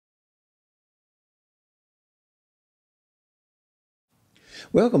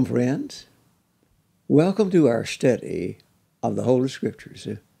Welcome, friends. Welcome to our study of the Holy Scriptures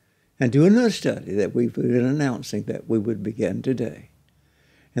and to another study that we've been announcing that we would begin today,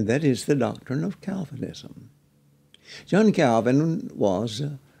 and that is the doctrine of Calvinism. John Calvin was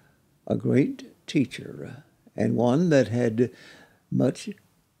a great teacher and one that had much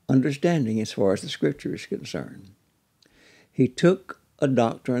understanding as far as the Scripture is concerned. He took a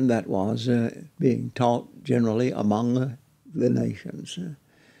doctrine that was being taught generally among the nations,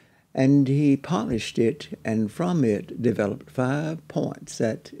 and he polished it, and from it developed 5 points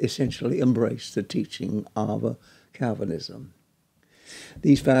that essentially embrace the teaching of Calvinism.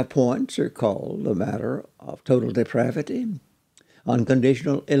 These 5 points are called the matter of total depravity,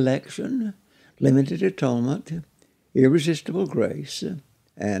 unconditional election, limited atonement, irresistible grace,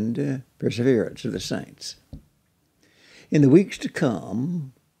 and perseverance of the saints. In the weeks to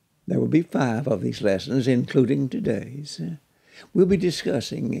come, there will be 5 of these lessons, including today's. We'll be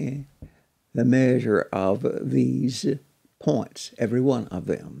discussing the measure of these points, every one of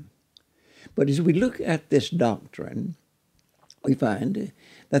them. But as we look at this doctrine, we find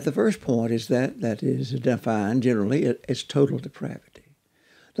that the first point is that is defined generally as total depravity.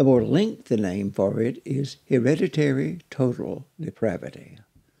 The more lengthy name for it is hereditary total depravity.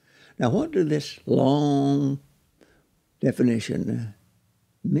 Now, what does this long definition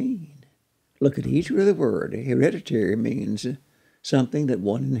mean? Look at each of the word. Hereditary means something that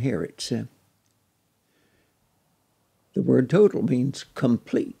one inherits. The word total means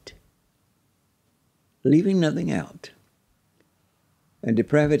complete, leaving nothing out. And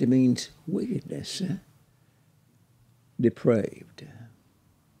depravity means wickedness, depraved.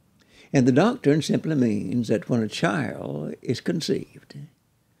 And the doctrine simply means that when a child is conceived,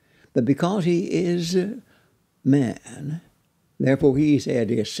 that because he is man, therefore he is a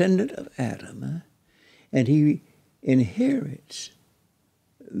descendant of Adam, and he inherits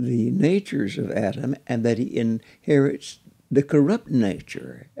the natures of Adam, and that he inherits the corrupt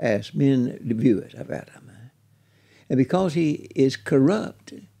nature, as men view it, of Adam. And because he is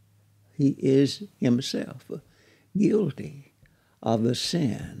corrupt, he is himself guilty of the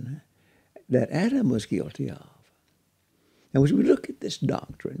sin that Adam was guilty of. And as we look at this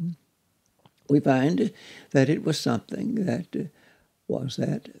doctrine, we find that it was something that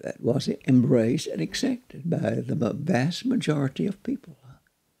was embraced and accepted by the vast majority of people.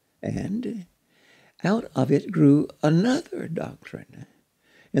 And out of it grew another doctrine,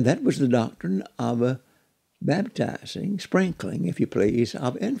 and that was the doctrine of baptizing, sprinkling, if you please,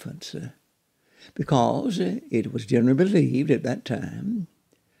 of infants, because it was generally believed at that time,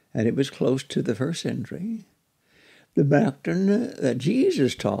 and it was close to the first century, the doctrine that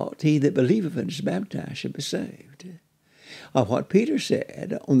Jesus taught, he that believeth and is baptized shall be saved. Of what Peter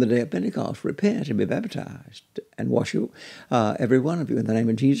said on the day of Pentecost, repent and be baptized, and wash you, every one of you, in the name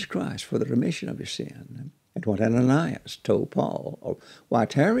of Jesus Christ for the remission of your sin. And what Ananias told Paul, why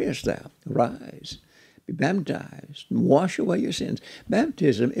tarriest thou? Arise, be baptized, and wash away your sins.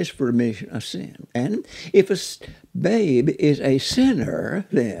 Baptism is for remission of sin. And if a babe is a sinner,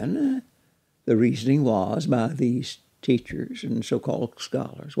 then the reasoning was by these teachers and so-called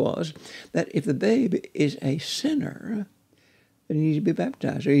scholars was that if the babe is a sinner, then he needs to be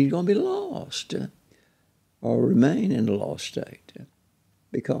baptized, or he's going to be lost or remain in the lost state,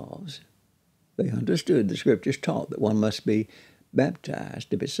 because they understood the Scriptures taught that one must be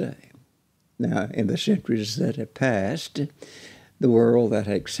baptized to be saved. Now, in the centuries that have passed, the world that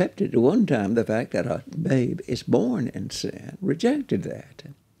had accepted at one time the fact that a babe is born in sin rejected that.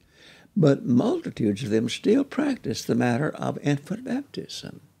 But multitudes of them still practice the matter of infant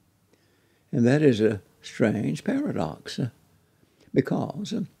baptism. And that is a strange paradox,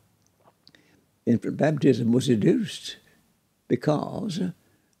 because infant baptism was deduced because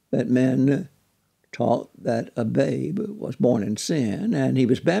that men taught that a babe was born in sin and he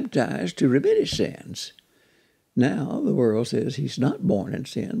was baptized to remit his sins. Now the world says he's not born in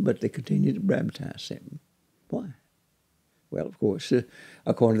sin, but they continue to baptize him. Why? Well, of course,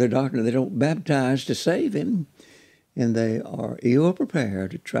 according to their doctrine, they don't baptize to save him, and they are ill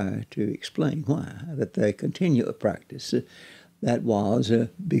prepared to try to explain why, that they continue a practice that was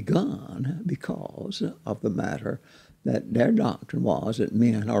begun because of the matter that their doctrine was that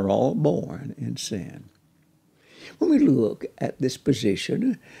men are all born in sin. When we look at this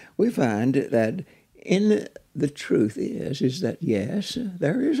position, we find that the truth is that yes,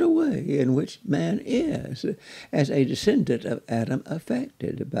 there is a way in which man is, as a descendant of Adam,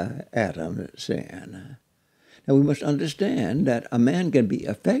 affected by Adam's sin. Now we must understand that a man can be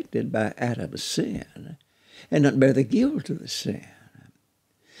affected by Adam's sin and not bear the guilt of the sin.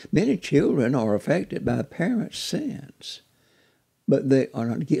 Many children are affected by parents' sins, but they are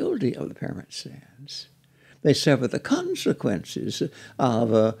not guilty of the parents' sins. They suffer the consequences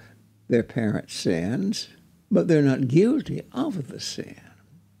of their parents' sins, but they're not guilty of the sin.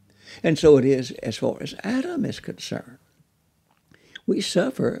 And so it is as far as Adam is concerned. We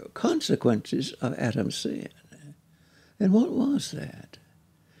suffer consequences of Adam's sin. And what was that?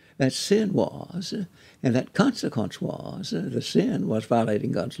 That sin was, and that consequence was, the sin was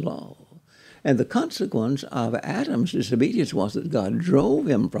violating God's law. And the consequence of Adam's disobedience was that God drove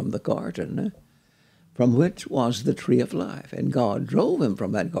him from the garden, from which was the tree of life. And God drove him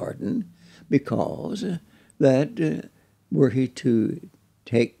from that garden because that were he to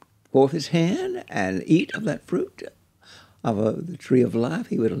take forth his hand and eat of that fruit of the tree of life,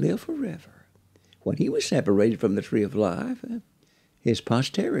 he would live forever. When he was separated from the tree of life, his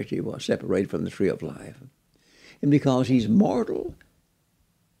posterity was separated from the tree of life. And because he's mortal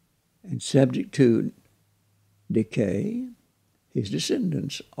and subject to decay, his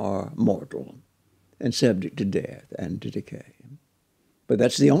descendants are mortal and subject to death and to decay. But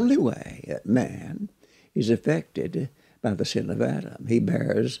that's the only way that man is affected by the sin of Adam. He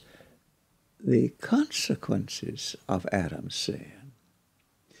bears the consequences of Adam's sin.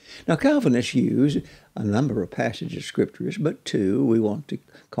 Now, Calvinists use a number of passages of scriptures, but two we want to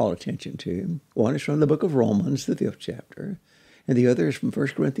call attention to. One is from the book of Romans, the 5th chapter, and the other is from 1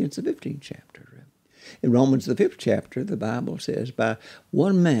 Corinthians, the 15th chapter. In Romans, the 5th chapter, the Bible says, by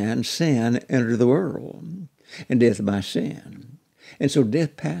one man sin entered the world, and death by sin. And so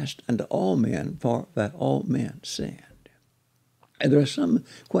death passed unto all men, for that all men sinned. And there is some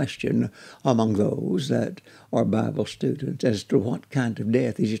question among those that are Bible students as to what kind of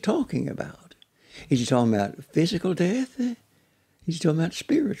death is he talking about. Is he talking about physical death? Is he talking about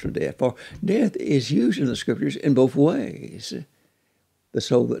spiritual death? For death is used in the Scriptures in both ways. The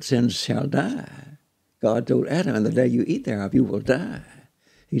soul that sins shall die. God told Adam, and the day you eat thereof, you will die.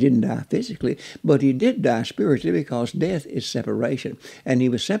 He didn't die physically, but he did die spiritually because death is separation, and he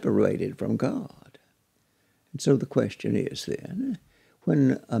was separated from God. And so the question is then,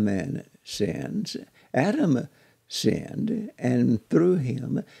 when a man sins, Adam sinned, and through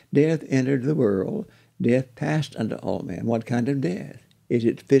him death entered the world, death passed unto all men. What kind of death? Is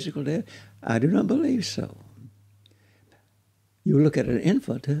it physical death? I do not believe so. You look at an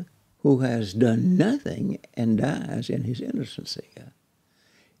infant who has done nothing and dies in his innocency,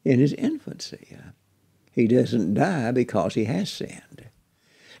 in his infancy. He doesn't die because he has sinned.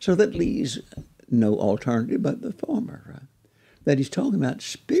 So that leaves no alternative but the former, that he's talking about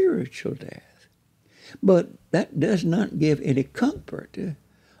spiritual death. But that does not give any comfort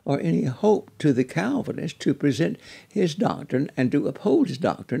or any hope to the Calvinist to present his doctrine and to uphold his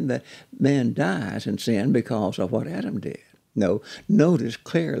doctrine that man dies in sin because of what Adam did. No, notice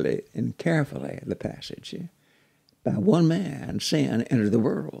clearly and carefully the passage. By one man sin entered the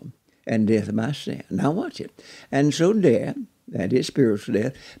world, and death by sin. Now watch it. And so death, that is spiritual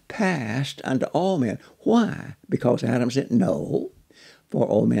death, passed unto all men. Why? Because Adam sinned? No, for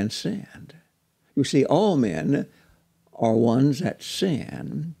all men sinned. You see, all men are ones that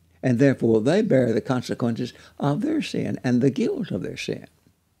sin, and therefore they bear the consequences of their sin and the guilt of their sin.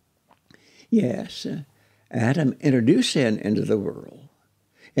 Yes, Adam introduced sin into the world,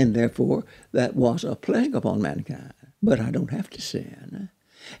 and therefore that was a plague upon mankind. But I don't have to sin.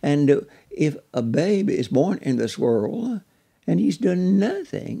 And if a babe is born in this world and he's done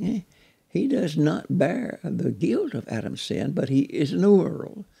nothing, he does not bear the guilt of Adam's sin, but he is in the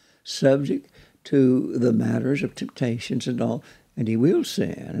world, subject to the matters of temptations and all, and he will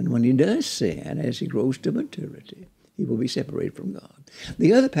sin. And when he does sin, as he grows to maturity, he will be separated from God.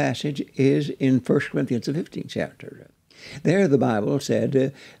 The other passage is in 1 Corinthians, the 15th chapter. There the Bible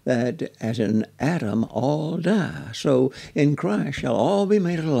said that as in Adam all die, so in Christ shall all be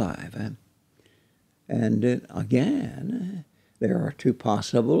made alive. And again, there are two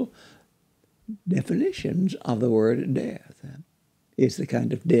possible definitions of the word death. It's the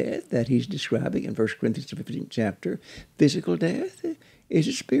kind of death that he's describing in 1 Corinthians, the 15th chapter. Physical death is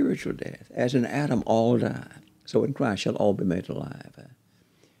a spiritual death. As in Adam all die, so in Christ shall all be made alive.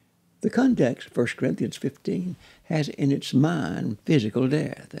 The context of 1 Corinthians 15 has in its mind physical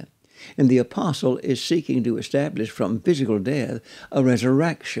death. And the apostle is seeking to establish from physical death a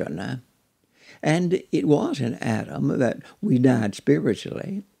resurrection. And it was in Adam that we died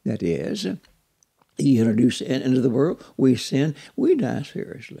spiritually. That is, he introduced sin into the world. We sin, we die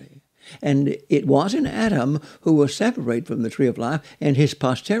spiritually. And it was in Adam, who was separated from the tree of life, and his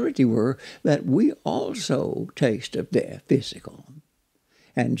posterity were, that we also taste of death, physical.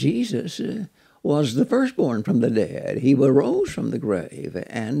 And Jesus was the firstborn from the dead. He arose from the grave,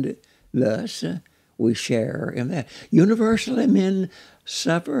 and thus we share in that. Universally, men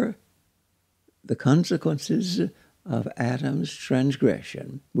suffer the consequences of Adam's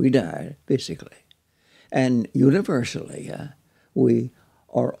transgression. We die physically. And universally, we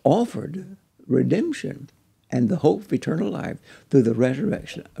are offered redemption and the hope of eternal life through the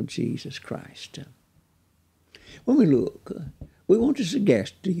resurrection of Jesus Christ. When we look, we want to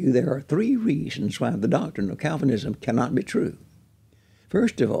suggest to you there are three reasons why the doctrine of Calvinism cannot be true.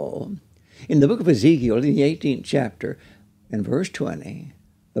 First of all, in the book of Ezekiel, in the 18th chapter, and verse 20,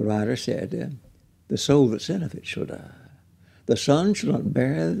 the writer said, the soul that sinneth it shall die. The Son shall not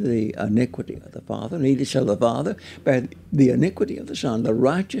bear the iniquity of the Father, neither shall the Father bear the iniquity of the Son. The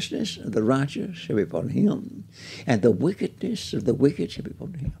righteousness of the righteous shall be upon him, and the wickedness of the wicked shall be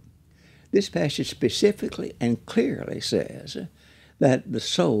upon him. This passage specifically and clearly says that the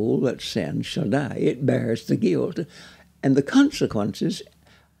soul that sins shall die. It bears the guilt and the consequences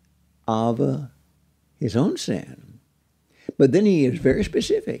of his own sin. But then he is very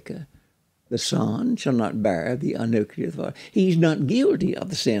specific. The Son shall not bear the iniquity of the Father. He's not guilty of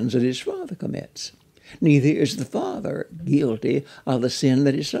the sins that his Father commits. Neither is the Father guilty of the sin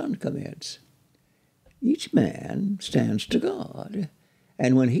that his Son commits. Each man stands to God,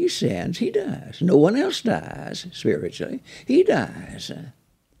 and when he sins, he dies. No one else dies spiritually. He dies.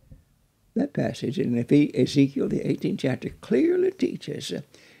 That passage in Ezekiel, the 18th chapter, clearly teaches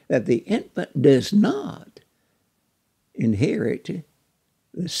that the infant does not inherit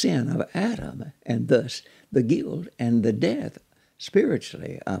the sin of Adam, and thus the guilt and the death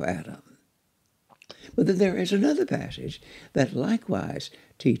spiritually of Adam. But then there is another passage that likewise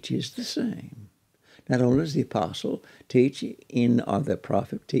teaches the same. Not only does the apostle teach or the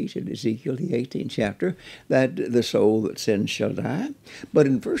prophet teach in Ezekiel, the 18th chapter, that the soul that sins shall die, but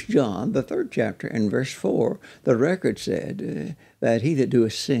in 1 John, the 3rd chapter, and verse 4, the record said that he that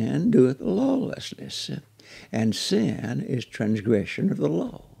doeth sin doeth lawlessness. And sin is transgression of the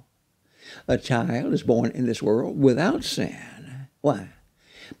law. A child is born in this world without sin. Why?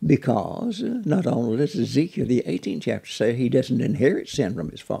 Because not only does Ezekiel, the 18th chapter, say he doesn't inherit sin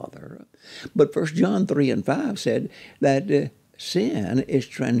from his father, but 1 John 3 and 5 said that sin is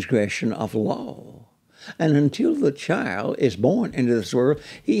transgression of law. And until the child is born into this world,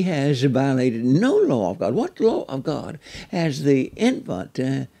 he has violated no law of God. What law of God has the infant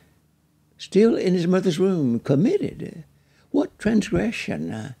still in his mother's womb committed? What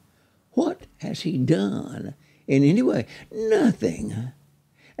transgression? What has he done in any way? Nothing.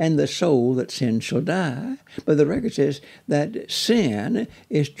 And the soul that sins shall die. But the record says that sin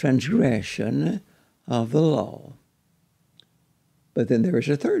is transgression of the law. But then there is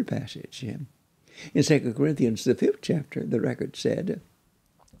a third passage. In 2 Corinthians, the 5th chapter, the record said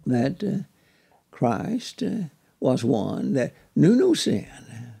that Christ was one that knew no sin.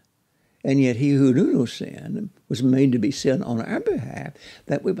 And yet he who knew no sin was made to be sin on our behalf,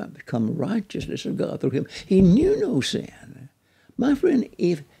 that we might become righteousness of God through him. He knew no sin. My friend,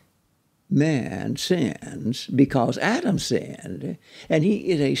 if man sins because Adam sinned, and he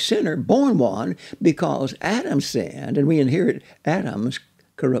is a sinner, born one, because Adam sinned, and we inherit Adam's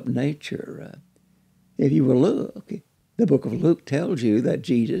corrupt nature. If you will look, the book of Luke tells you that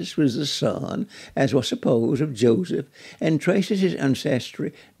Jesus was the son, as was supposed, of Joseph, and traces his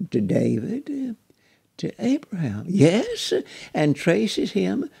ancestry to David, to Abraham. Yes, and traces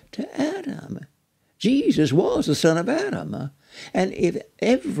him to Adam. Jesus was the son of Adam. And if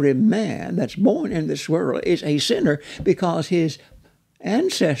every man that's born in this world is a sinner because his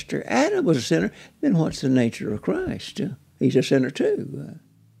ancestor, Adam, was a sinner, then what's the nature of Christ? He's a sinner too.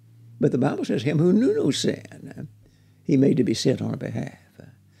 But the Bible says him who knew no sin, he made to be sent on our behalf.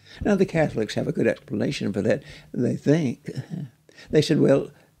 Now, the Catholics have a good explanation for that. They think, they said,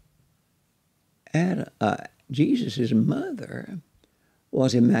 well, Jesus' mother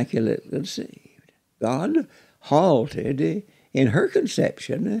was immaculately conceived. God halted in her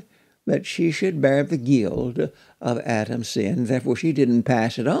conception that she should bear the guilt of Adam's sin. Therefore, she didn't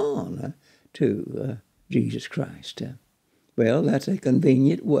pass it on to Jesus Christ. Well, that's a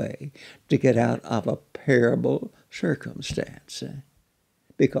convenient way to get out of a parable circumstance,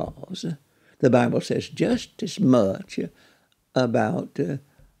 because the Bible says just as much about the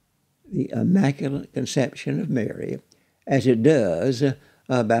Immaculate Conception of Mary as it does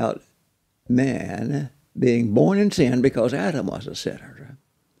about man being born in sin because Adam was a sinner.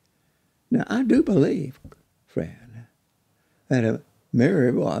 Now, I do believe, friend, that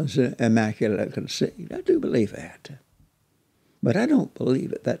Mary was immaculately conceived. I do believe that. But I don't believe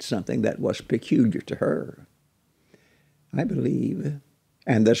that that's something that was peculiar to her. I believe,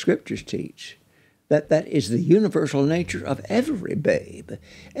 and the Scriptures teach, That is the universal nature of every babe.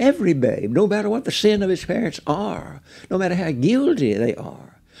 Every babe, no matter what the sin of his parents are, no matter how guilty they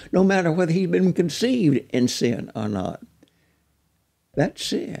are, no matter whether he's been conceived in sin or not, that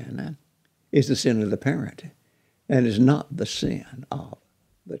sin is the sin of the parent and is not the sin of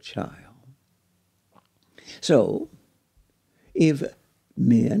the child. So, if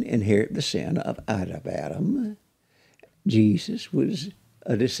men inherit the sin of Adam, Jesus was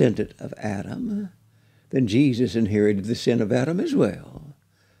a descendant of Adam, then Jesus inherited the sin of Adam as well.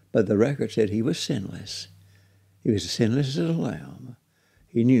 But the record said he was sinless. He was sinless as a lamb.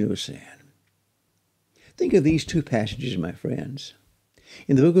 He knew no sin. Think of these two passages, my friends.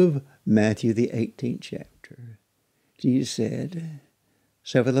 In the book of Matthew, the 18th chapter, Jesus said,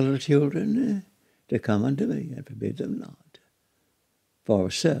 "Suffer the little children to come unto me, and forbid them not.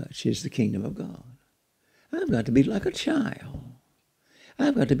 For such is the kingdom of God." I've got to be like a child.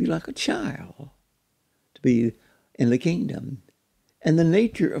 I've got to be like a child to be in the kingdom. And the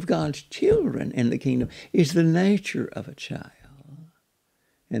nature of God's children in the kingdom is the nature of a child.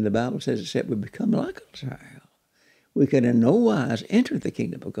 And the Bible says, except we become like a child, we can in no wise enter the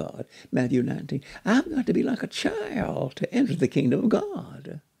kingdom of God. Matthew 19. I've got to be like a child to enter the kingdom of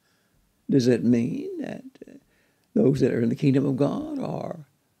God. Does that mean that those that are in the kingdom of God are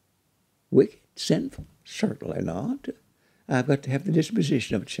wicked, sinful? Certainly not. I've got to have the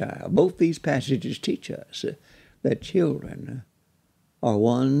disposition of a child. Both these passages teach us that children are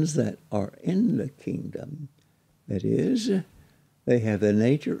ones that are in the kingdom. That is, they have the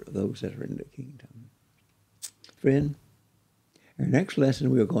nature of those that are in the kingdom. Friend, our next lesson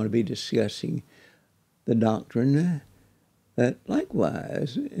we are going to be discussing the doctrine that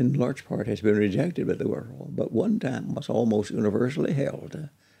likewise in large part has been rejected by the world, but one time was almost universally held,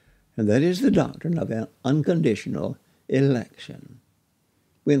 and that is the doctrine of an unconditional election.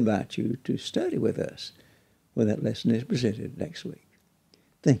 We invite you to study with us when that lesson is presented next week.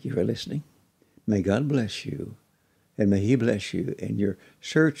 Thank you for listening. May God bless you, and may he bless you in your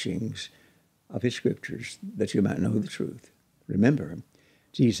searchings of his scriptures that you might know the truth. Remember,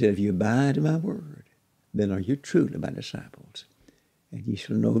 Jesus said, "If you abide in my word, then are you truly my disciples, and ye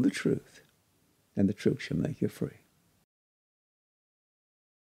shall know the truth, and the truth shall make you free."